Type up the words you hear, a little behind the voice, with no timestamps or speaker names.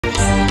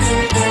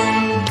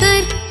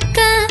கற்க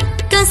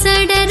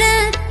கசடர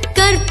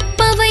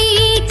கற்பவை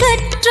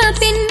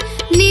கற்றபின்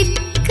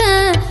நிற்க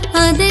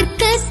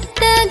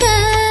அதற்கத்தக.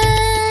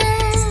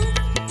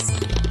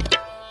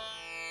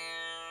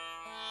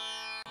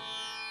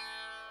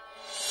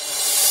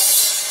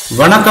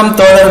 வணக்கம்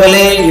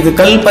தோழர்களே, இது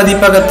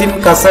கல்பதிப்பகத்தின்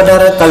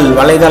கசடர கல்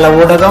வலைதள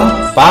ஊடகம்.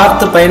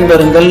 பார்த்து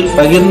பயன்பெறுங்கள்,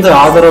 பகிர்ந்து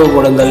ஆதரவு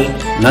கொடுங்கள்.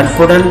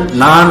 நட்புடன்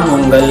நான்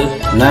உங்கள்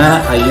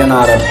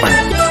ஐயனாரப்பன்.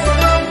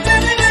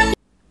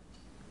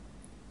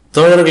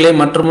 தோழர்களே,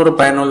 மற்றொரு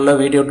பயனுள்ள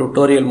வீடியோ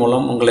டுட்டோரியல்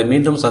மூலம் உங்களை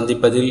மீண்டும்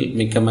சந்திப்பதில்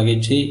மிக்க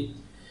மகிழ்ச்சி.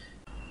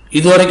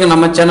 இதுவரைக்கும்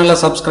நம்ம சேனலை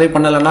சப்ஸ்கிரைப்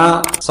பண்ணலன்னா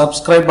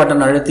சப்ஸ்கிரைப்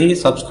பட்டன் அழுத்தி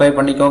சப்ஸ்கிரைப்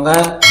பண்ணிக்கோங்க.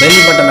 பெல்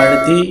பட்டன்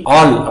அழுத்தி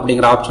ஆல்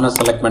அப்படிங்கிற ஆப்ஷனை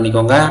செலக்ட்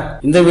பண்ணிக்கோங்க.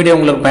 இந்த வீடியோ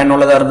உங்களுக்கு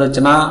பயனுள்ளதா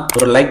இருந்துச்சுன்னா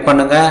ஒரு லைக்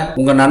பண்ணுங்க,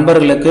 உங்க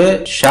நண்பர்களுக்கு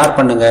ஷேர்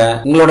பண்ணுங்க,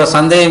 உங்களோட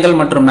சந்தேகங்கள்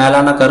மற்றும்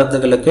மேலான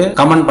கருத்துக்களுக்கு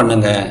கமெண்ட்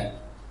பண்ணுங்க.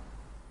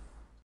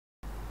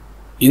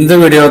 இந்த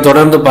வீடியோ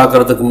தொடர்ந்து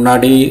பார்க்கறதுக்கு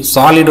முன்னாடி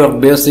சாலிட்வொர்க்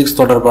பேசிக்ஸ்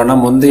தொடர்பான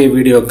முந்தைய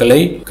வீடியோக்களை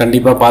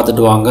கண்டிப்பா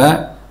பார்த்துட்டு வாங்க.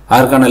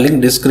 அதற்கான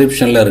லிங்க்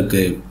டிஸ்கிரிப்ஷன்ல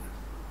இருக்கு.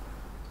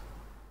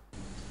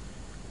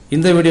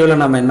 இந்த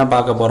வீடியோவில் நம்ம என்ன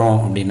பார்க்க போகிறோம்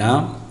அப்படின்னா,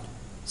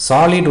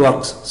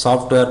 சாலிட்வொர்க்ஸ்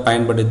சாஃப்ட்வேர்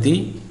பயன்படுத்தி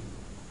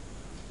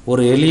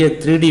ஒரு எளிய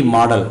 3D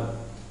மாடல்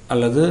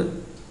அல்லது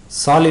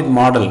சாலிட்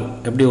மாடல்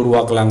எப்படி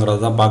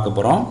உருவாக்கலாங்கிறது தான் பார்க்க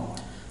போகிறோம்.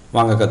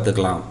 வாங்க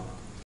கற்றுக்கலாம்.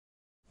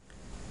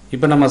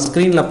 இப்போ நம்ம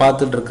ஸ்க்ரீனில்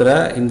பார்த்துட்டு இருக்கிற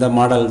இந்த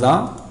மாடல்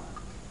தான்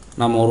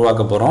நம்ம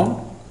உருவாக்க போகிறோம்.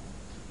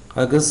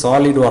 அதுக்கு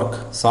சாலிட்வொர்க்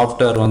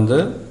சாஃப்ட்வேர்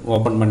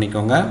ஓப்பன்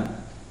பண்ணிக்கோங்க.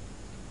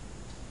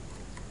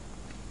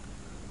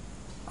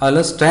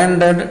 அதில்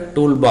ஸ்டாண்டர்ட்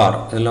டூல் பார்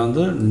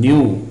இதில் நியூ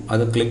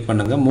அது கிளிக்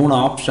பண்ணுங்கள். 3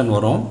 ஆப்ஷன்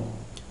வரும்.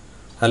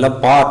 அதில்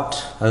பார்ட்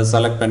அது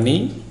செலக்ட் பண்ணி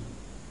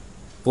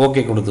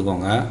ஓகே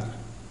கொடுத்துக்கோங்க.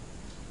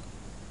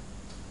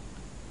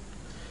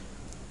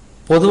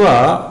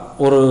 பொதுவாக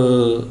ஒரு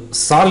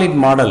சாலிட்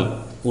மாடல்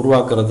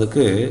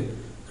உருவாக்குறதுக்கு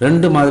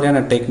 2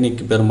 மாதிரியான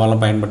டெக்னிக்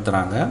பெரும்பாலும்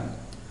பயன்படுத்துகிறாங்க.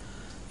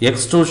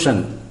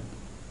 எக்ஸ்ட்ரூஷன்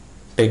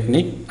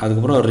டெக்னிக்,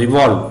 அதுக்கப்புறம்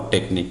ரிவால்வ்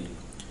டெக்னிக்.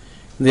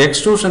 இந்த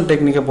எக்ஸ்ட்ரூஷன்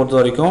டெக்னிக்கை பொறுத்த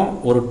வரைக்கும்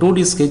ஒரு 2D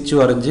ஸ்கெட்ச்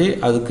வரைஞ்சி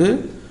அதுக்கு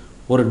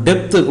ஒரு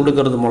டெப்த்து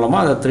கொடுக்கறது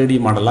மூலமாக அதை 3D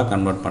மாடலாக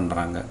கன்வெர்ட்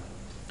பண்ணுறாங்க.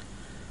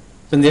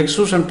 இந்த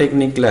எக்ஸ்ட்ரூஷன்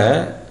டெக்னிக்கில்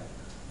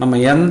நம்ம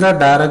எந்த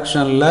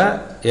டைரக்ஷனில்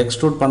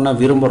எக்ஸ்ட்ரூட் பண்ண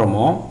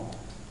விரும்புகிறோமோ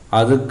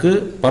அதுக்கு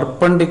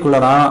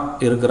பர்பண்டிகுலராக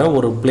இருக்கிற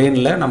ஒரு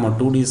பிளேனில் நம்ம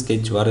 2D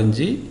ஸ்கெட்ச்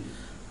வரைஞ்சி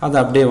அதை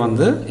அப்படியே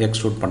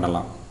எக்ஸ்ட்ரூட்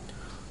பண்ணலாம்.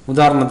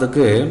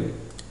 உதாரணத்துக்கு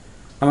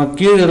நம்ம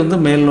கீழிருந்து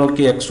மேல்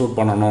நோக்கி எக்ஸ்ட்ரூட்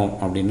பண்ணணும்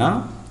அப்படின்னா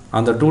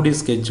அந்த 2D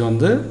ஸ்கெட்ச்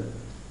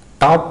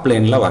டாப்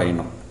பிளேனில்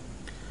வரையணும்.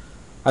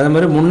 அதே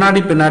மாதிரி முன்னாடி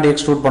பின்னாடி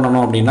எக்ஸ்ட்ரூட்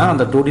பண்ணணும் அப்படின்னா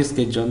அந்த 2D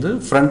ஸ்கெட்ச்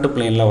ஃப்ரண்ட்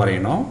பிளேனில்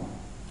வரையணும்.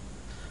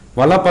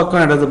 வல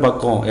பக்கம் இடது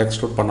பக்கம்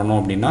எக்ஸ்ட்ரூட் பண்ணணும்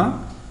அப்படின்னா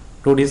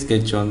 2D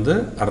ஸ்கெட்ச்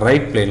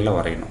ரைட் பிளேனில்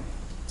வரையணும்.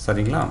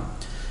 சரிங்களா?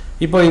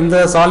 இப்போ இந்த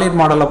சாலிட்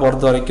மாடலை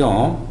பொறுத்த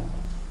வரைக்கும்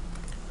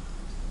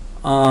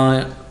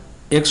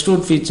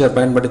எக்ஸ்ட்ரூட் ஃபீச்சர்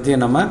பயன்படுத்தி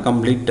நம்ம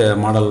கம்ப்ளீட்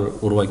மாடல்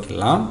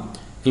உருவாக்கிடலாம்.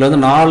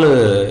 இதில் 4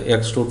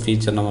 எக்ஸ்ட்ரூட்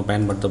ஃபீச்சர் நம்ம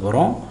பயன்படுத்த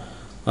போகிறோம்.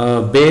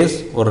 பேஸ்,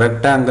 ஒரு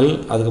ரெக்டாங்கிள்,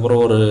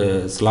 அதுக்கப்புறம் ஒரு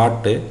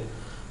ஸ்லாட்டு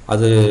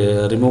அது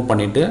ரிமூவ்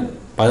பண்ணிவிட்டு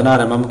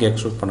 16 mmக்கு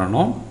எக்ஸ்ட்ரூட்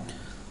பண்ணணும்.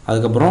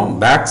 அதுக்கப்புறம்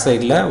பேக்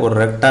சைடில் ஒரு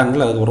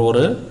ரெக்டாங்கிள், அதுக்கப்புறம்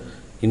ஒரு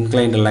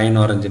இன்க்ளைன்டு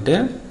லைன் வரைஞ்சிட்டு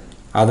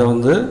அதை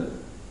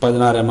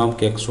 16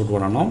 mmக்கு எக்ஸ்ட்ரூட்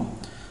பண்ணணும்.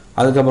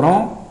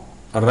 அதுக்கப்புறம்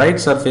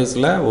ரைட்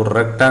சர்ஃபேஸில் ஒரு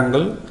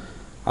ரெக்டாங்கிள்,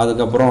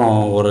 அதுக்கப்புறம்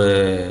ஒரு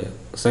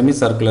செமி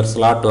சர்க்குலர்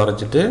ஸ்லாட்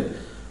வரைஞ்சிட்டு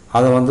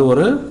அதை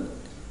ஒரு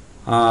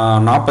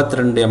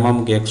 42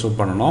 mmக்கு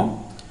எக்ஸ்ட்ரூட் பண்ணணும்.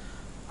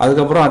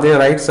 அதுக்கப்புறம் அதே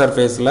ரைட்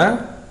சர்ஃபேஸில்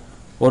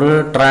ஒரு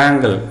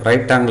ட்ரையாங்கிள்,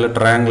 ரைட் ஆங்கிள்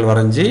ட்ரையாங்கிள்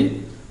வரைஞ்சி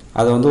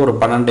அதை ஒரு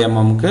 12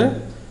 mmக்கு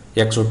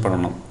எக்ஸ்ட்ரூட்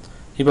பண்ணணும்.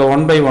 இப்போ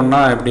 1 by 1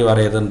 எப்படி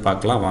வரையுதுன்னு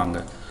பார்க்கலாம் வாங்க.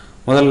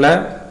 முதல்ல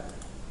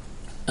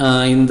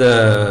இந்த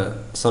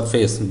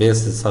சர்ஃபேஸ்,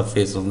 பேஸ்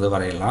சர்ஃபேஸ்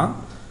வரையலாம்.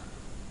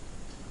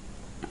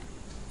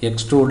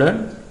 எக்ஸ்ட்ரூடட்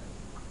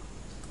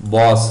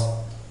பாஸ்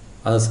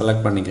அதை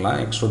செலக்ட் பண்ணிக்கலாம்.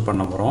 எக்ஸ்ட்ரூட்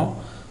பண்ண போகிறோம்.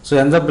 ஸோ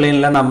எந்த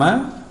பிளேனில் நம்ம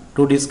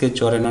 2D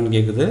ஸ்கெட்ச் வரையணும்னு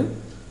கேட்குது.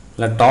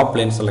 இல்லை டாப்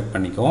பிளேன் செலக்ட்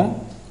பண்ணிக்கும்.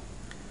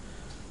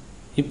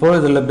 இப்போது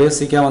இதில்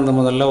பேசிக்காக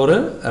முதல்ல ஒரு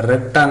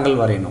ரெக்டாங்கிள்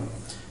வரையணும்.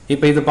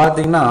 இப்போ இது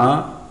பார்த்திங்கன்னா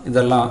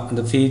இதெல்லாம்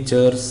இந்த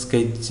features,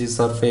 sketch,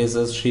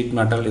 surfaces, sheet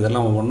metal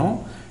இதெல்லாம் ஒவ்வொன்றும்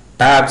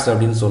டேப்ஸ்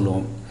அப்படின்னு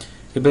சொல்லுவோம்.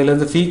 இப்போ இதில்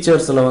இந்த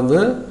ஃபீச்சர்ஸில்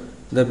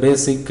இந்த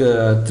பேசிக்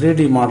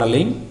 3D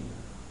மாடலிங்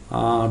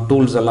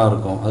டூல்ஸ் எல்லாம்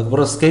இருக்கும்.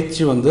 அதுக்கப்புறம்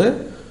ஸ்கெட்ச்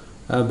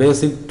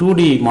பேசிக்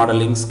 2D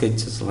மாடலிங்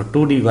ஸ்கெட்சஸ்,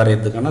 2D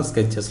வரைகிறதுக்கான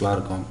ஸ்கெட்சஸ்லாம்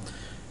இருக்கும்.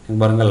 இங்கே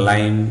பாருங்கள்,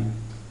 line,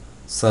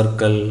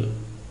 circle,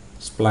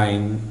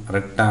 spline,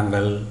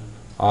 rectangle,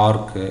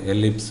 arc,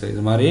 ellipse,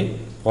 இது மாதிரி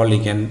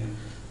பாலிகன்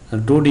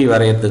 2D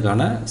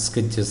வரைகிறதுக்கான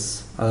ஸ்கெட்சஸ்,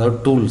 அதாவது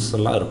டூல்ஸ்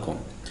எல்லாம் இருக்கும்.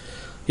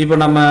 இப்போ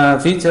நம்ம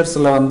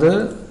ஃபீச்சர்ஸில்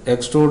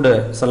எக்ஸ்ட்ரூட்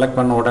செலக்ட்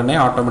பண்ண உடனே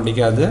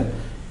ஆட்டோமேட்டிக்காக அது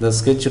இந்த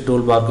ஸ்கெட்ச்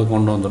டூல் பார்க்கு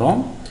கொண்டு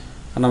வந்துடும்.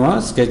 நம்ம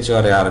ஸ்கெட்ச்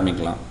வரைய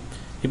ஆரம்பிக்கலாம்.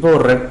 இப்போ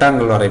ஒரு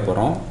ரெக்டாங்கிள் வரைய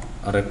போகிறோம்.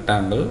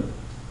 ரெக்டாங்கிள்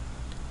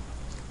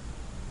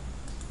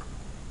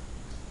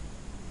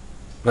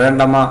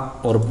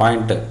ரேண்டமாக ஒரு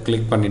பாயிண்ட்டு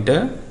கிளிக் பண்ணிவிட்டு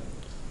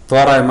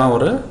தோராயமாக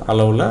ஒரு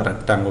அளவில்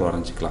ரெக்டாங்கிள்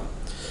வரைஞ்சிக்கலாம்.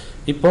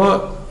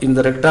 இப்போது இந்த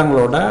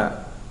ரெக்டாங்கிளோட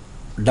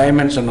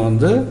டைமென்ஷன்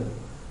வந்து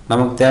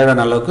நமக்கு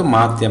தேவையான அளவுக்கு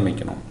மாற்றி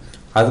அமைக்கணும்.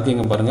 அதுக்கு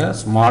இங்கே பாருங்கள்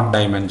ஸ்மார்ட்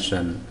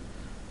டைமென்ஷன்,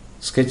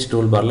 ஸ்கெட்ச்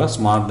டூல் பாரில்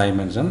ஸ்மார்ட்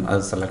டைமென்ஷன்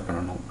அது செலக்ட்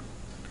பண்ணணும்.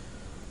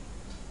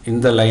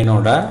 இந்த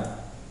லைனோட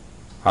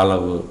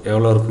அளவு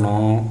எவ்வளோ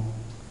இருக்கணும்?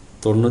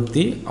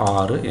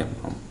 96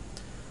 mm.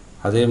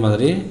 அதே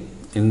மாதிரி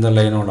இந்த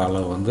லைனோட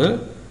அளவு வந்து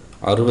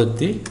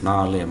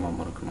 64 mm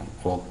இருக்கணும்.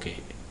 Okay,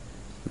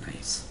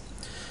 nice.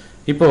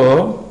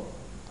 இப்போது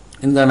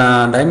இந்த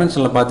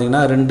டைமென்ஷனில்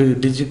பார்த்தீங்கன்னா 2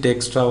 டிஜிட்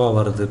எக்ஸ்ட்ராவாக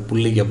வருது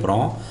புள்ளிக்கு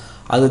அப்புறம்.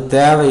 அது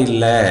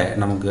தேவையில்லை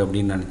நமக்கு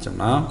அப்படின்னு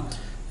நினச்சோம்னா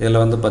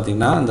இதில் வந்து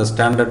பார்த்திங்கன்னா இந்த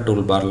ஸ்டாண்டர்ட்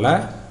டூல் பாரில்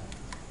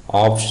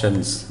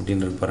ஆப்ஷன்ஸ்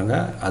அப்படின்னு இருக்கு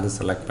பாருங்கள், அது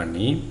செலக்ட்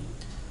பண்ணி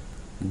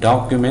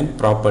டாக்குமெண்ட்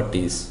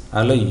ப்ராப்பர்ட்டிஸ்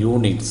அதில்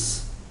யூனிட்ஸ்,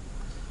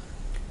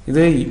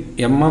 இது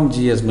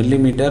mmgs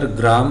மில்லிமீட்டர்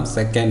கிராம்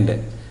செகண்ட்.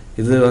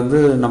 இது வந்து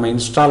நம்ம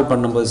இன்ஸ்டால்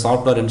பண்ணும்போது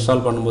சாஃப்ட்வேர்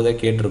இன்ஸ்டால் பண்ணும்போதே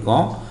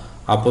கேட்டிருக்கோம்,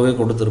 அப்போவே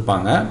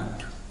கொடுத்துருப்பாங்க.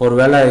 ஒரு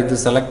வேளை இது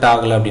செலக்ட்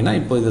ஆகலை அப்படின்னா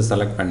இப்போ இது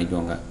செலக்ட்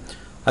பண்ணிக்கோங்க.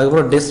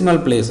 அதுக்கப்புறம் டெசிமல்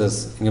பிளேசஸ்,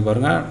 இங்கே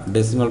பாருங்கள்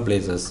டெசிமல்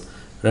பிளேசஸ்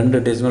 2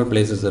 டெசிமல்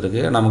பிளேசஸ்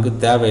இருக்குது, நமக்கு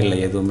தேவையில்லை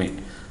எதுவுமே.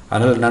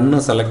 அதனால் நன்னு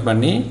செலக்ட்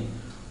பண்ணி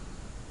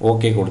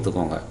ஓகே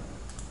கொடுத்துக்கோங்க.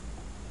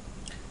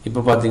 இப்போ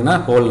பார்த்தீங்கன்னா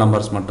ஹோல்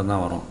நம்பர்ஸ்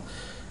மட்டும்தான் வரும்.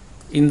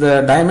 இந்த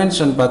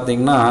டைமென்ஷன்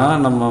பார்த்திங்கன்னா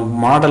நம்ம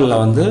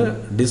மாடலில் வந்து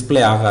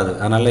டிஸ்பிளே ஆகாது,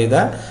 அதனால்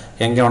இதை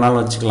எங்கே வேணாலும்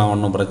வச்சுக்கலாம்,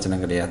 ஒன்றும் பிரச்சனை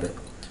கிடையாது.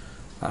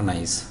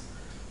 நைஸ்.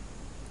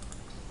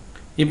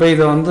 இப்போ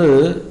இதை வந்து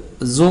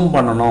ஜூம்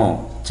பண்ணணும்,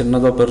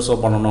 சின்னதோ பெருசோ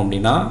பண்ணணும்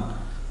அப்படின்னா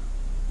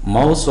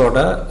மவுஸோட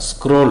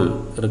ஸ்க்ரோல்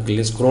இருக்கு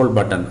இல்லையா, ஸ்க்ரோல்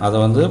பட்டன், அதை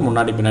வந்து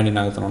முன்னாடி பின்னாடி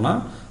நகர்த்தணும்னா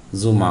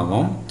ஜூம்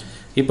ஆகும்.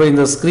 இப்போ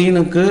இந்த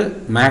ஸ்க்ரீனுக்கு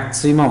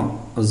மேக்ஸிமம்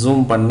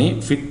ஜூம் பண்ணி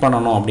ஃபிட்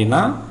பண்ணணும்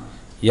அப்படின்னா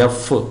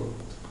எஃப்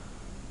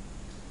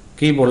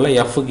கீபோர்டில்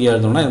எஃப் கீ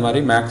எழுதணும்னா இது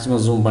மாதிரி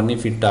மேக்ஸிமம் ஜூம் பண்ணி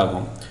ஃபிட்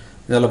ஆகும்.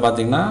 இதில்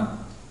பார்த்தீங்கன்னா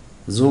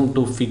ஜூம்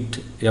டு ஃபிட்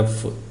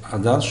எஃப்,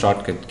 அதுதான்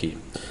ஷார்ட்கட் கீ.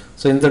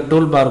 ஸோ இந்த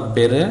டூல் பாருக்கு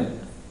பேர்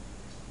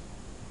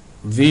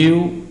வியூ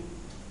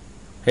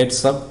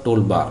ஹெட்ஸ் அப்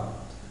டூல் பார்.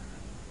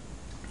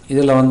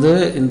 இதில் வந்து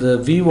இந்த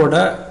வியூவோட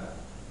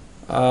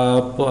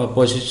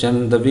பொசிஷன்,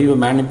 இந்த வியூவை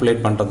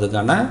மேனிப்புலேட்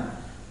பண்ணுறதுக்கான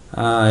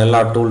எல்லா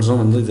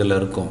டூல்ஸும் வந்து இதில்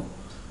இருக்கும்.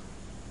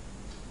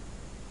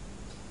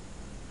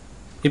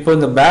 இப்போ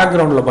இந்த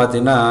பேக்ரவுண்டில்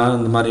பார்த்தீங்கன்னா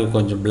இந்த மாதிரி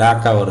கொஞ்சம்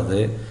பிளாக்காக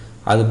வருது,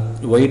 அது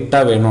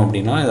ஒயிட்டாக வேணும்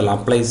அப்படின்னா இதில்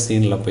அப்ளை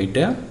சீனில்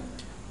போயிட்டு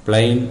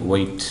பிளைன்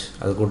ஒயிட்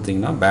அது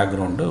கொடுத்தீங்கன்னா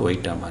பேக்ரவுண்டு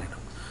ஒயிட்டாக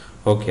மாறிடும்.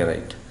 Okay,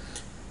 right.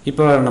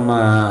 இப்போ நம்ம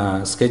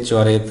ஸ்கெட்ச்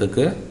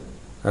வரையறதுக்கு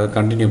அதை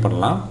கண்டினியூ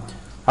பண்ணலாம்.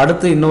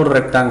 அடுத்து இன்னொரு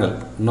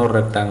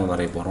ரெக்டாங்கிள்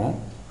வரைய போகிறோம்.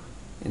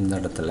 இந்த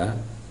இடத்துல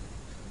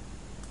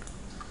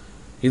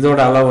இதோட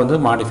அளவு வந்து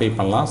மாடிஃபை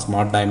பண்ணலாம்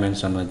ஸ்மார்ட்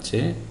டைமென்ஷன் வச்சு.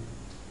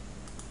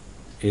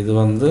 இது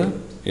வந்து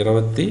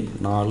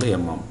 24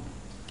 mm.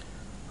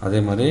 அதே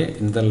மாதிரி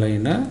இந்த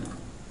லைனு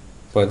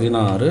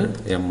 16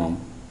 mm.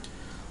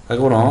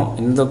 அதுக்கப்புறம்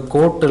இந்த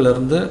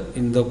கோட்டிலிருந்து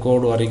இந்த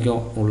கோடு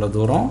வரைக்கும் உள்ள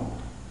தூரம்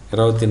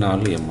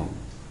 24 mm.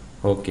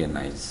 Okay,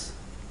 nice.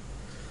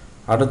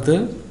 அடுத்து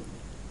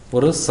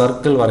ஒரு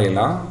சர்க்கிள்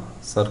வரையலாம்.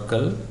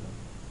 சர்க்கிள்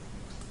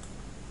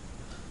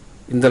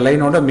இந்த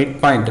லைனோட மிட்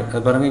பாயிண்ட்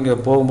அது பாருங்கள், இங்கே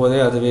போகும்போதே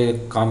அதுவே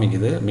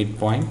காமிக்குது. மிட்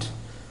பாயிண்ட்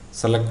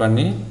செலக்ட்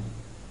பண்ணி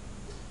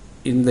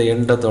இந்த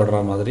எண்டை தொடர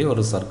மாதிரி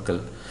ஒரு சர்க்கிள்.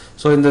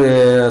 ஸோ இந்த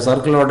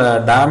சர்க்கிளோட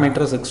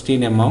டயாமீட்டர்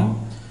 16 mm.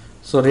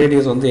 ஸோ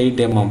ரேடியஸ் வந்து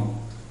 8 mm.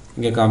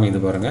 இங்கே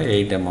காமிக்குது பாருங்கள்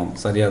 8 mm.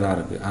 சரியாக தான்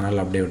இருக்குது,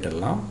 அதனால் அப்படியே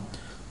விட்டுடலாம்.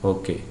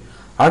 ஓகே.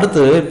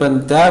 அடுத்து இப்போ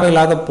இந்த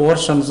தேவையில்லாத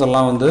போர்ஷன்ஸ்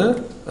எல்லாம் வந்து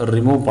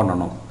ரிமூவ்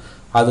பண்ணணும்.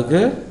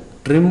 அதுக்கு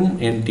ட்ரிம்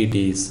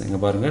என்டிட்டிஸ், இங்கே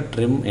பாருங்கள்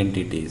ட்ரிம்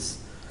என்டிட்டிஸ்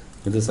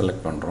இது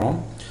செலக்ட் பண்ணுறோம்.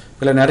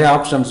 இதில் நிறைய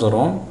ஆப்ஷன்ஸ்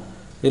வரும்.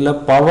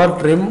 இதில் பவர்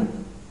ட்ரிம்,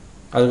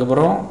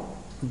 அதுக்கப்புறம்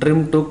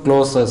ட்ரிம் டு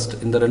க்ளோசஸ்ட்,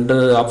 இந்த 2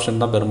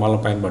 ஆப்ஷன் தான்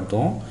பெரும்பாலும்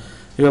பயன்படுத்துவோம்.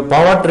 இப்போ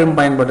பவர் ட்ரிம்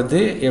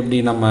பயன்படுத்தி எப்படி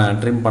நம்ம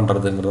ட்ரிம்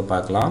பண்ணுறதுங்கிறத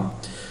பார்க்கலாம்.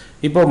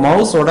 இப்போ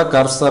மவுஸோட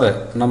கர்சரை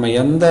நம்ம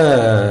எந்த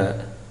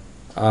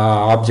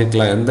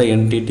ஆப்ஜெக்டில் எந்த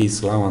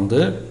என்டிட்டிஸ்லாம் வந்து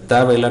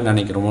தேவையில்லைன்னு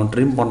நினைக்கிறோமோ,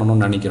 ட்ரிம்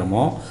பண்ணணும்னு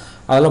நினைக்கிறோமோ,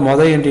 அதில்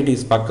மொதல்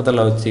என்டிட்டிஸ்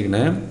பக்கத்தில்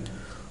வச்சுக்கின்னு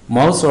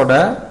மவுஸோட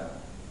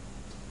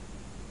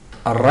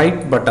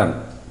right button,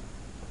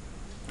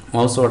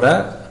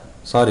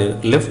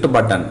 left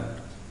button,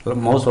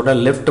 மவுஸோட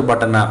left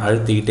பட்டனை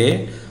அழுத்திக்கிட்டே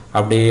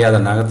அப்படியே அதை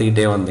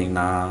நகர்த்திக்கிட்டே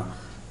வந்தீங்கன்னா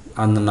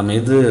அந்த நம்ம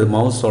இது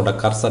மவுஸோட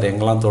கர்சர்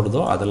எங்கெல்லாம்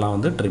தொடுதோ அதெல்லாம்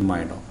வந்து ட்ரிம்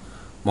ஆகிடும்.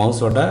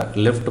 மவுஸோட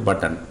லெஃப்ட்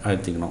பட்டன்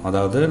அழுத்திக்கணும்,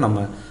 அதாவது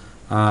நம்ம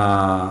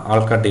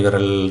ஆள்காட்டி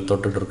விரல்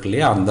தொட்டுட்டு இருக்கு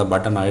இல்லையா, அந்த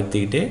பட்டன்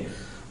அழுத்திக்கிட்டே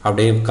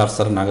அப்படியே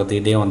கர்சர்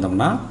நகர்த்திக்கிட்டே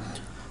வந்தோம்னா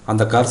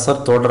அந்த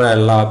கர்சர் தொடுற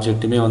எல்லா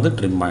ஆப்ஜெக்ட்டுமே வந்து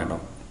ட்ரிம்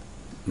ஆகிடும்.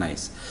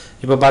 நைஸ்.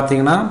 இப்போ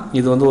பார்த்தீங்கன்னா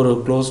இது வந்து ஒரு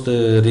க்ளோஸ்டு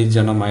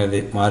ரீஜனாக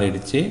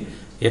மாறிடுச்சு,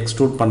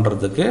 எக்ஸ்ட்ரூட்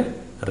பண்ணுறதுக்கு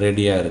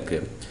ரெடியாக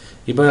இருக்குது.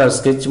 இப்போ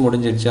ஸ்கெட்ச்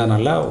முடிஞ்சிடுச்சு,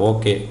 அதனால்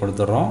ஓகே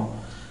கொடுத்துட்றோம்.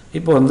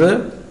 இப்போ வந்து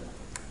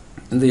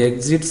இந்த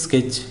எக்ஸிட்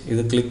ஸ்கெட்ச்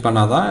இது கிளிக்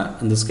பண்ணால் தான்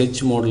இந்த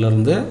ஸ்கெட்ச்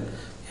மோட்லேருந்து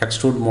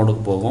எக்ஸ்ட்ரூட்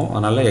மோடுக்கு போகும்,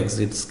 அதனால்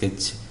எக்ஸிட்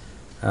ஸ்கெட்ச்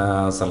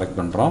செலக்ட்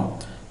பண்ணுறோம்.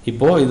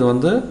 இப்போது இது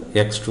வந்து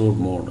எக்ஸ்ட்ரூட்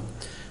மோடு.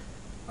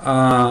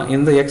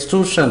 இந்த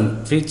எக்ஸ்ட்ரூஷன்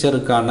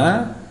ஃபீச்சருக்கான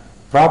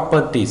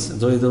ப்ராப்பர்ட்டிஸ்.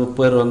 ஸோ இது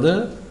பேர் வந்து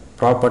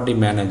property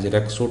manager,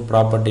 extrude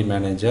property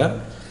manager.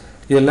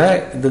 இதில்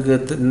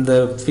இதுக்கு இந்த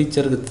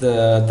ஃபீச்சருக்கு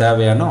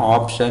தேவையான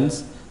ஆப்ஷன்ஸ்,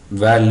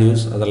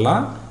 வேல்யூஸ்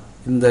அதெல்லாம்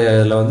இந்த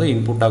இதில் வந்து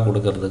இன்புட்டாக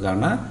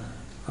கொடுக்கறதுக்கான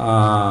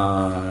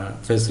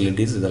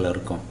ஃபெசிலிட்டிஸ் இதில்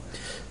இருக்கும்.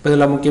 இப்போ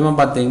இதில் முக்கியமாக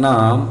பார்த்தீங்கன்னா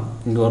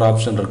இங்கே ஒரு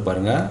ஆப்ஷன் இருக்கு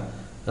பாருங்கள்,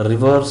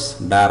 ரிவர்ஸ்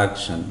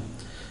டைரக்ஷன்.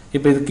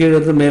 இப்போ இது கீழே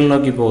இருந்து மேல்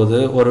நோக்கி போகுது.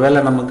 ஒருவேளை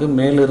நமக்கு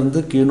மேலிருந்து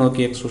கீழ்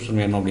நோக்கி எக்ஸ்ட்ரூஷன்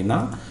வேணும் அப்படின்னா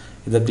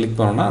இதை கிளிக்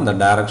பண்ணோன்னா அந்த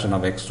டைரக்ஷன்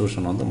ஆஃப்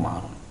எக்ஸ்ட்ரூஷன் வந்து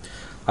மாறும்.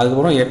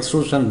 அதுக்கப்புறம்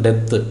எக்ஸ்ட்ரூஷன்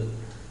டெப்த்து,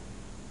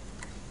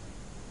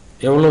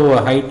 எவ்வளோ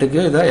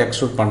ஹைட்டுக்கு இதை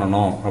எக்ஸ்ட்ரூட்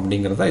பண்ணணும்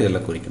அப்படிங்கிறத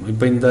இதில் குறிக்கணும்.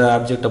 இப்போ இந்த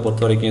ஆப்ஜெக்டை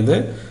பொறுத்த வரைக்கும் இது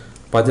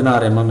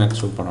 16 mm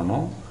எக்ஸ்ட்ரூட்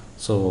பண்ணணும்.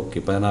 ஸோ ஓகே,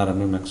 16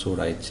 mm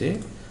எக்ஸ்ட்ரூட் ஆயிடுச்சு.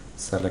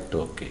 Select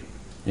okay.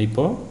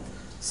 இப்போது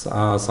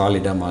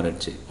சாலிடாக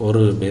மாறிடுச்சு.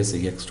 ஒரு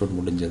பேசிக் எக்ஸ்ட்ரூட்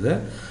முடிஞ்சது.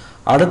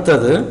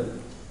 அடுத்தது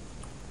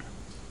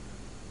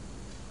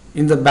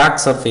இந்த பேக்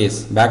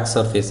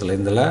சர்ஃபேஸில்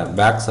இதில்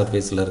பேக்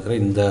சர்ஃபேஸில் இருக்கிற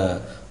இந்த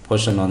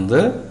போர்ஷன் வந்து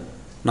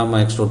நம்ம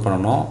எக்ஸ்ட்ரூட்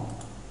பண்ணணும்.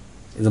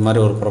 இது மாதிரி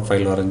ஒரு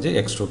ப்ரொஃபைல் வரைஞ்சி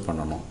எக்ஸ்ட்ரூட்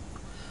பண்ணணும்.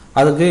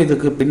 அதுக்கு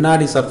இதுக்கு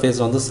பின்னாடி சர்ஃபேஸ்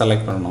வந்து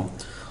செலக்ட் பண்ணணும்.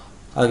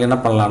 அதுக்கு என்ன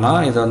பண்ணலான்னா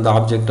இதை வந்து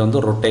ஆப்ஜெக்ட் வந்து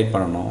ரொட்டேட்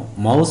பண்ணணும்.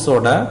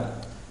 மவுஸோட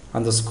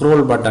அந்த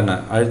ஸ்க்ரோல் பட்டனை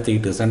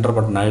அழுத்திக்கிட்டு, சென்டர்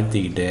பட்டனை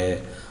அழுத்திக்கிட்டு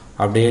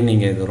அப்படியே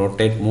நீங்கள் இது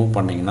ரொட்டேட் மூவ்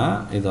பண்ணிங்கன்னா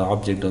இது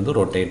ஆப்ஜெக்ட் வந்து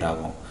ரொட்டேட்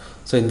ஆகும்.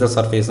 ஸோ இந்த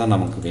சர்ஃபேஸ் தான்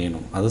நமக்கு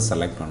வேணும், அது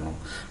செலக்ட் பண்ணணும்.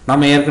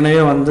 நம்ம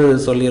ஏற்கனவே வந்து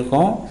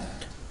சொல்லியிருக்கோம்,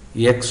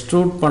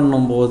 எக்ஸ்ட்ரூட்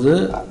பண்ணும்போது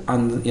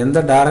அந்த எந்த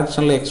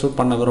டைரக்ஷனில் எக்ஸ்ட்ரூட்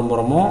பண்ண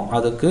விரும்புகிறோமோ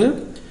அதுக்கு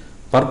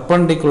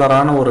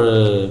பர்பண்டிகுலரான ஒரு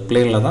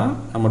பிளேனில் தான்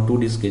நம்ம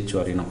 2D ஸ்கெட்ச்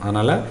வரையணும்.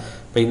 அதனால்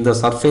இப்போ இந்த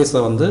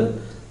சர்ஃபேஸை வந்து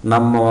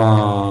நம்ம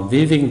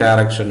வீவிங்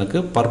டைரக்ஷனுக்கு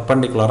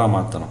பர்பண்டிகுலராக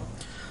மாற்றணும்.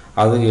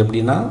 அது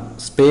எப்படின்னா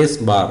ஸ்பேஸ்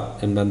பார்,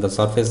 இந்த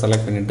சர்ஃபேஸ்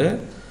செலக்ட் பண்ணிவிட்டு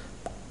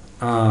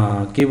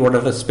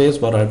கீபோர்டில்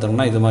ஸ்பேஸ் பார்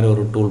அழுத்தோம்னா இது மாதிரி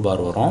ஒரு டூல்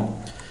பார் வரும்.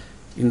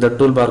 இந்த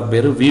டூல் பாருக்கு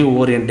பேர் வியூ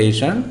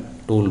ஓரியன்டேஷன்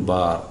டூல்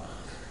பார்.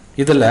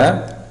 இதில்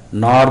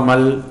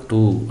நார்மல்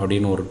 2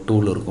 அப்படின்னு ஒரு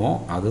டூல் இருக்கும்,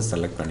 அதை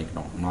செலக்ட்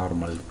பண்ணிக்கணும்.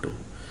 நார்மல் 2.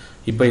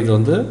 இப்போ இது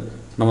வந்து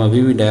நம்ம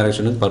விவி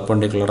டைரக்ஷனுக்கு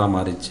பர்பண்டிகுலராக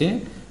மாறிச்சு.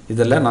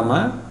 இதில்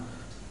நம்ம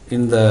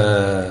இந்த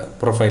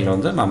ப்ரொஃபைலில்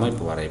வந்து நம்ம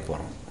இப்போ வரைய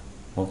போகிறோம்.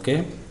 ஓகே.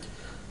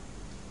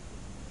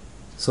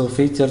 ஸோ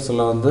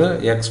ஃபீச்சர்ஸில் வந்து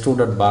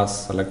எக்ஸ்ட்ரூடட் பாஸ்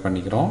செலக்ட்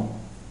பண்ணிக்கிறோம்.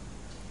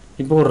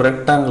 இப்போ ஒரு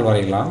ரெக்டாங்கிள்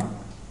வரையலாம்.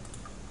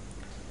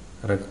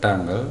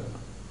 ரெக்டாங்கிள்,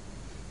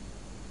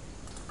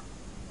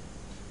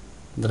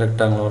 இந்த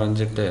ரெக்டாங்கிள்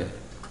வரைஞ்சிட்டு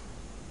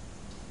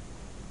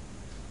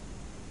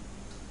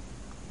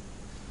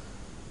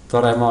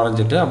தோராயமாக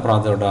வரைஞ்சிட்டு அப்புறம்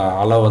அதோட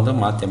அளவு வந்து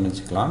மாற்றி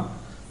அமைச்சிக்கலாம்.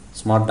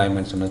 ஸ்மார்ட்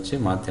டைமென்ஷன் வச்சு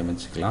மாற்றி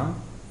அமைச்சிக்கலாம்.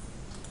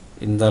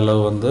 இந்த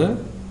அளவு வந்து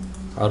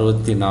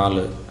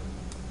 64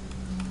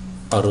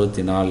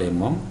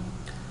 mm.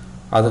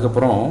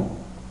 அதுக்கப்புறம்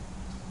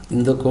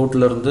இந்த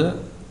கோட்டிலேருந்து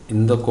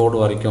இந்த கோடு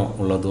வரைக்கும்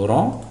உள்ள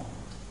தூரம்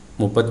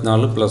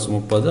 34 +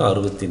 30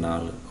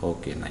 64.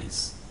 Okay,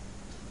 nice.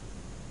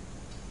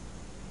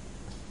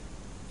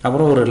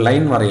 அப்புறம் ஒரு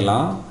லைன்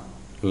வரையலாம்.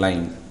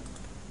 லைன்,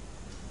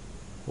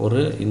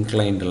 ஒரு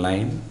இன்க்ளைன்டு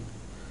லைன்.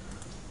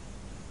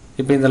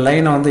 இப்போ இந்த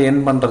லைனை வந்து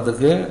எண்ட்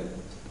பண்ணுறதுக்கு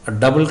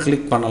டபுள்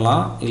கிளிக்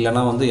பண்ணலாம்,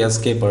 இல்லைனா வந்து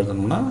எஸ்கேப்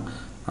எழுதணும்னா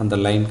அந்த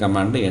லைன்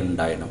கமாண்டு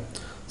எண்ட் ஆகிடும்.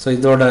 ஸோ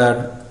இதோட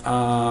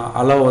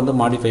அளவு வந்து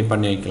மாடிஃபை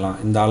பண்ணி வைக்கலாம்.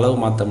 இந்த அளவு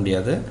மாற்ற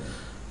முடியாது.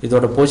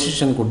 இதோட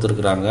பொசிஷன்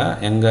கொடுத்துருக்குறாங்க.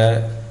 எங்கே,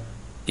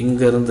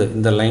 இங்கேருந்து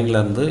இந்த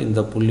லைன்லேருந்து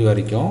இந்த புள்ளி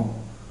வரைக்கும்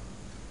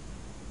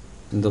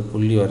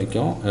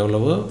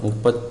எவ்வளவு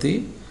 34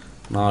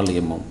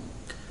 mm.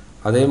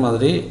 அதே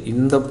மாதிரி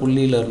இந்த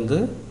புள்ளியிலேருந்து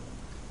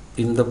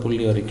இந்த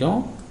புள்ளி வரைக்கும்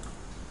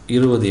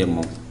 20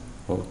 mm.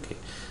 ஓகே.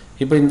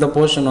 இப்போ இந்த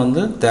போர்ஷன்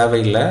வந்து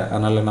தேவையில்லை,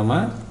 அதனால் நம்ம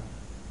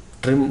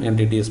ட்ரிம்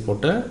என்டிட்டிஸ்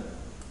போட்டு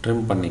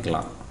ட்ரிம்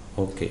பண்ணிக்கலாம்.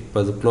 ஓகே. இப்போ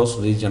இது க்ளோஸ்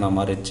ரீஜனாக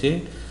மாறிடுச்சு.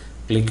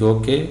 Click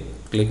okay,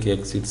 click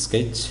exit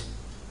sketch.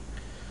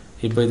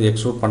 இப்போ இது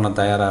எக்ஸ்ட்ரூட் பண்ண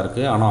தயாராக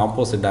இருக்குது, ஆனால்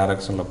ஆப்போசிட்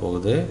டைரக்ஷனில்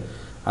போகுது.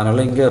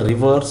 அதனால் இங்கே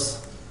ரிவர்ஸ்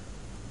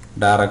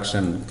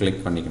டைரக்ஷன்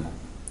கிளிக் பண்ணிக்கணும்.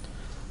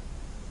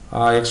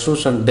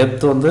 எக்ஸ்ட்ரூஷன்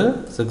டெப்த் வந்து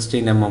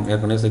 16 mm,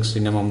 ஏற்கனவே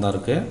 16 mm தான்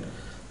இருக்குது.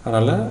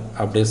 அதனால்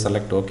அப்படியே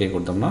செலக்ட் ஓகே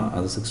கொடுத்தோம்னா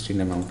அது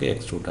 16 mmக்கு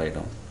எக்ஸ்ட்ரூட்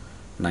ஆகிடும்.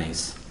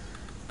 நைஸ்.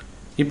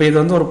 இப்போ இது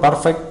வந்து ஒரு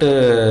பர்ஃபெக்ட்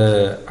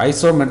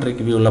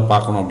ஐசோமெட்ரிக் வியூவில்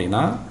பார்க்கணும்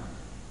அப்படின்னா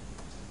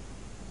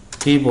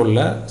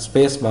கீபோர்டில்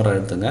ஸ்பேஸ் பார்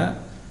எடுத்துங்க.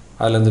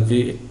 அதில் இந்த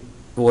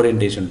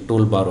ஓரியன்டேஷன்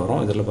டூல் பார்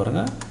வரும். இதில்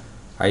பாருங்கள்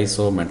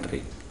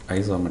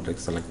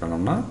ஐசோமெட்ரிக் செலக்ட்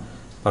பண்ணோம்னா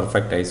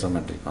பர்ஃபெக்ட்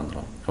ஐசோமெட்ரிக்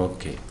வந்துடும்.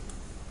 ஓகே.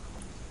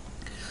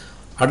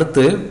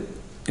 அடுத்து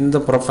இந்த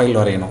ப்ரொஃபைல்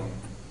வரையணும்.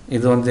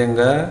 இது வந்து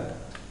எங்கள்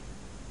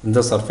இந்த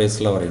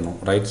சர்ஃபேஸில் வரையணும்,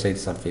 ரைட்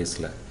சைட்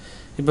சர்ஃபேஸில்.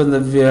 இப்போ இந்த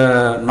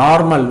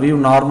நார்மல்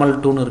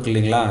 2ன்னு இருக்கு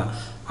இல்லைங்களா,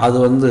 அது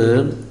வந்து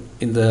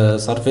இந்த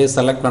சர்ஃபேஸ்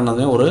செலக்ட்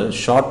பண்ணதே ஒரு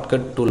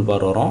ஷார்ட்கட் டூல்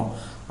பார் வரும்.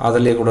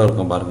 அதிலே கூட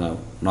இருக்கும் பாருங்கள்,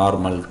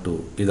 நார்மல் 2.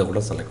 இதை கூட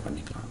செலக்ட்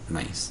பண்ணிக்கலாம்.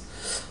 Nice.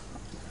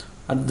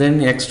 And then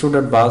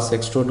extruded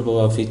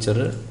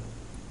feature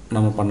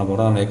நம்ம பண்ண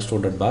போகிறோம். அந்த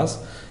எக்ஸ்ட்ரூடட் பாஸ்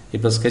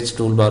இப்போ ஸ்கெட்ச்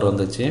டூல் பார்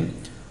வந்துச்சு.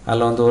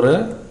 அதில் வந்து ஒரு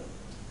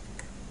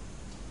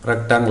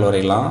ரெக்டாங்கிள்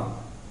வரையலாம்.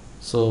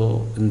 ஸோ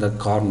இந்த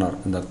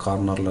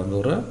கார்னர்லேருந்து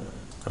ஒரு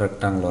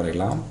ரெக்டாங்கிள்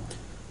வரையலாம்.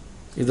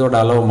 இதோட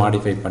அளவு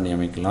மாடிஃபை பண்ணி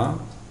அமைக்கலாம்.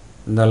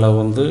 இந்த அளவு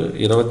வந்து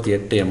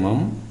 28 mm,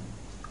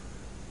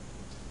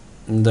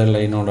 இந்த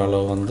லைனோட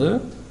அளவு வந்து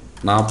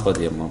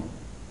 40 mm.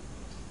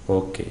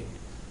 ஓகே.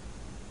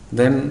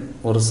 தென்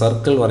ஒரு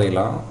சர்க்கிள்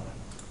வரையலாம்.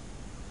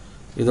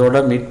 இதோட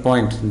மிட்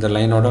பாயிண்ட், இந்த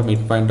லைனோட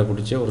மிட் பாயிண்ட்டை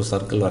பிடிச்சி ஒரு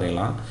சர்க்கிள்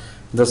வரையலாம்.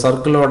 இந்த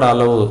சர்க்கிளோட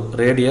அளவு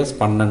ரேடியஸ்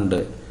 12.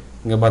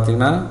 இங்கே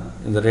பார்த்தீங்கன்னா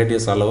இந்த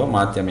ரேடியஸ் அளவை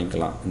மாற்றி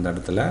அமைக்கலாம். இந்த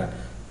இடத்துல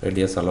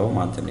ரேடியஸ் அளவை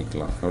மாற்றி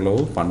அமைக்கலாம். எவ்வளவு?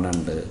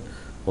 12.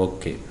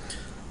 ஓகே.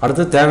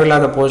 அடுத்து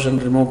தேவையில்லாத போர்ஷன்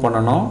ரிமூவ்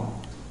பண்ணணும்.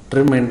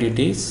 ட்ரிம்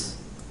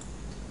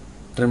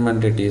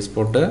என்டிட்டிஸ்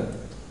போட்டு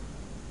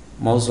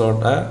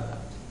மவுஸோட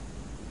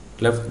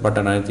லெஃப்ட்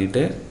பட்டன்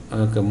அழுத்திட்டு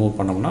அதுக்கு மூவ்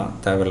பண்ணோம்னா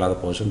தேவையில்லாத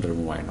போர்ஷன்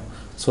ரிமூவ் ஆகிடும்.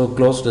 ஸோ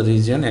க்ளோஸ்டு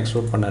ரீஜியன்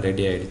எக்ஸ்ட்ரூட் பண்ண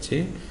ரெடி ஆகிடுச்சு.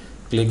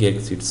 Click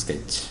exit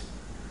sketch.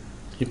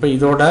 இப்போ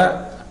இதோட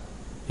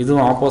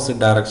இதுவும்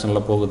ஆப்போசிட்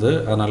டைரக்ஷனில் போகுது.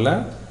 அதனால்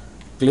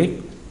click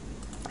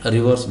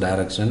reverse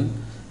direction.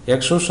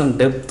 Extrusion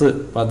depth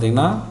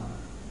பார்த்திங்கன்னா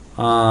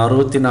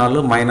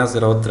 64 -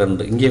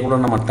 22. இங்கே கூட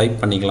நம்ம டைப்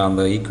பண்ணிக்கலாம்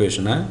அந்த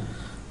ஈக்குவேஷனை.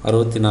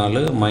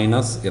 64 -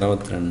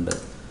 22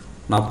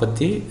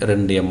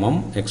 42 mm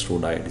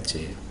எக்ஸ்ட்ரூட்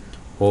ஆகிடுச்சு.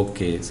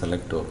 Okay,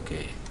 select okay.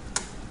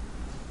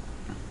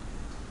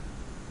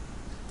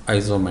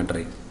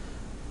 ஐசோமெட்ரிக்.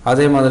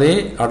 அதே மாதிரி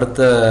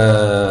அடுத்த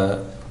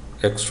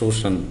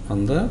எக்ஸ்ட்ரூஷன்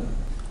வந்து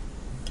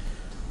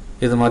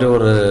இது மாதிரி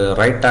ஒரு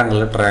ரைட்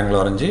ஆங்கிள்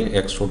ட்ரையாங்கிள் வரைஞ்சி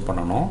எக்ஸ்ட்ரூட்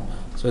பண்ணணும்.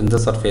 ஸோ இந்த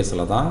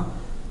சர்ஃபேஸில் தான்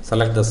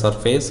select the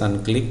surface and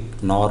click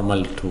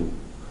normal to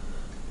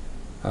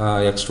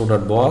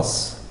extruded boss.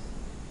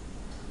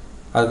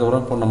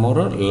 அதுக்கப்புறம் இப்போ நம்ம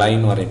ஒரு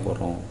லைன் வரைய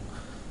போகிறோம்.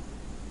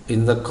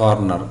 இந்த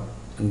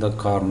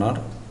கார்னர்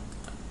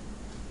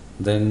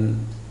தென்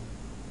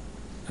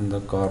இந்த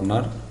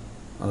கார்னர்,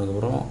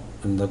 அதுக்கப்புறம்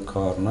இந்த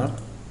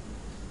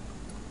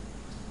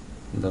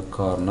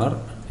corner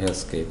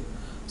escape.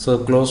 So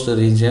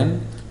closed region.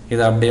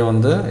 இதை அப்படியே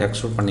வந்து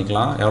எக்ஸ்ட்ரூட்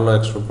பண்ணிக்கலாம். எவ்வளோ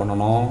எக்ஸ்ட்ரூட்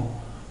பண்ணணும்?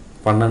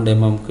 12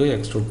 mmக்கு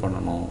எக்ஸ்ட்ரூட்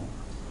பண்ணணும்.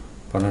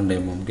 12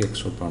 mmக்கு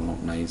எக்ஸ்ட்ரூட் பண்ணணும்.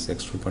 நைஸ்,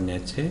 எக்ஸ்ட்ரூட்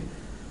பண்ணியாச்சு.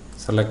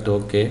 Select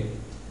okay.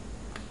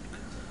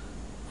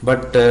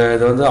 பட்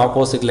இது வந்து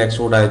ஆப்போசிட்டில்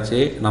எக்ஸ்ட்ரூட்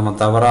ஆகிடுச்சு. நம்ம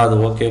தவறாக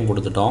அது ஓகேவும்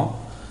கொடுத்துட்டோம்.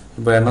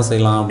 இப்போ என்ன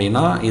செய்யலாம்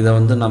அப்படின்னா இதை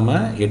வந்து நம்ம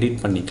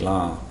எடிட்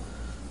பண்ணிக்கலாம்.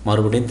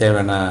 மறுபடியும்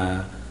தேவையான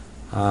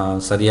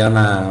சரியான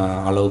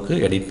அளவுக்கு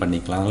எடிட்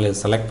பண்ணிக்கலாம். அதனால் இதை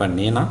செலக்ட்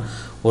பண்ணினா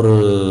ஒரு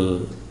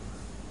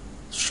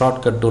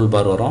ஷார்ட்கட் டூல்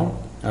பார் வரும்.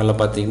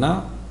 அதில் பார்த்தீங்கன்னா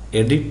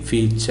எடிட்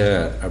ஃபீச்சர்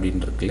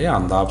அப்படின்னு இருக்கு இல்லையா,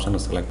 அந்த ஆப்ஷனை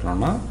செலக்ட்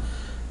பண்ணோன்னா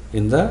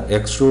இந்த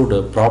எக்ஸ்ட்ரூட்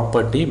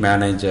ப்ராப்பர்ட்டி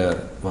மேனேஜர்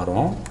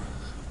வரும்.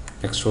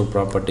 எக்ஸ்ட்ரூட்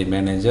ப்ராப்பர்ட்டி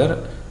மேனேஜர்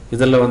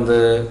இதில் வந்து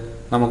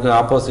நமக்கு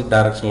ஆப்போசிட்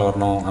டைரக்ஷனில்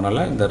வரணும்.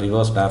 அதனால் இந்த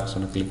ரிவர்ஸ்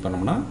டைரக்ஷனை கிளிக்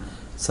பண்ணோம்னா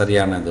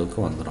சரியான இதுக்கு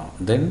வந்துடும்.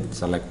 தென்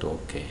செலக்ட்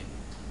ஓகே.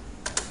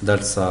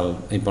 That's all.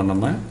 இப்போ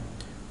நம்ம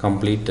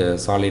கம்ப்ளீட்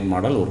சாலிட்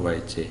மாடல்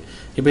உருவாயிடுச்சு.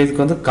 இப்போ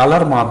இதுக்கு வந்து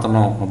கலர்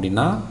மாற்றணும்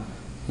அப்படின்னா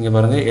இங்கே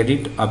பாருங்கள்,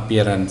 எடிட்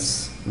அப்பியரன்ஸ்.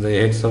 இந்த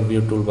ஹெட்ஸ் ஆஃப் வியூ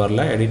டூல்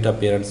பாரில் எடிட்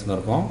அப்பியரன்ஸ்னு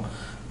இருக்கும்.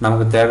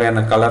 நமக்கு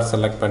தேவையான கலர்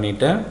செலக்ட்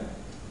பண்ணிவிட்டு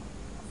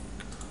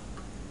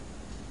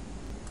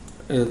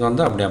இதுக்கு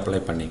வந்து அப்படியே அப்ளை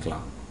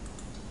பண்ணிக்கலாம்.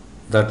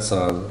 That's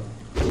all.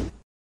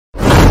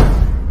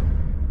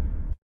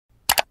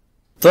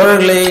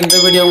 தோழர்களே, இந்த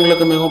வீடியோ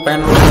உங்களுக்கு மிகவும்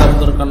பயனுள்ளதாக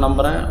இருந்திருக்குன்னு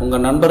நம்புகிறேன்.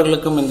 உங்கள்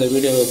நண்பர்களுக்கும் இந்த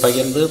வீடியோவை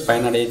பகிர்ந்து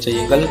பயனடைய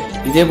செய்யுங்கள்.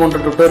 இதே போன்ற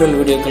டுட்டோரியல்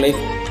வீடியோக்களை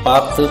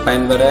பார்த்து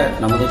பயன்பெற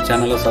நமது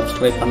சேனலை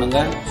சப்ஸ்கிரைப்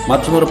பண்ணுங்கள்.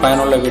 மற்றொரு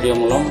பயனுள்ள வீடியோ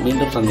மூலம்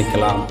மீண்டும்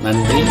சந்திக்கலாம்.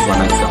 நன்றி,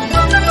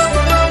 வணக்கம்.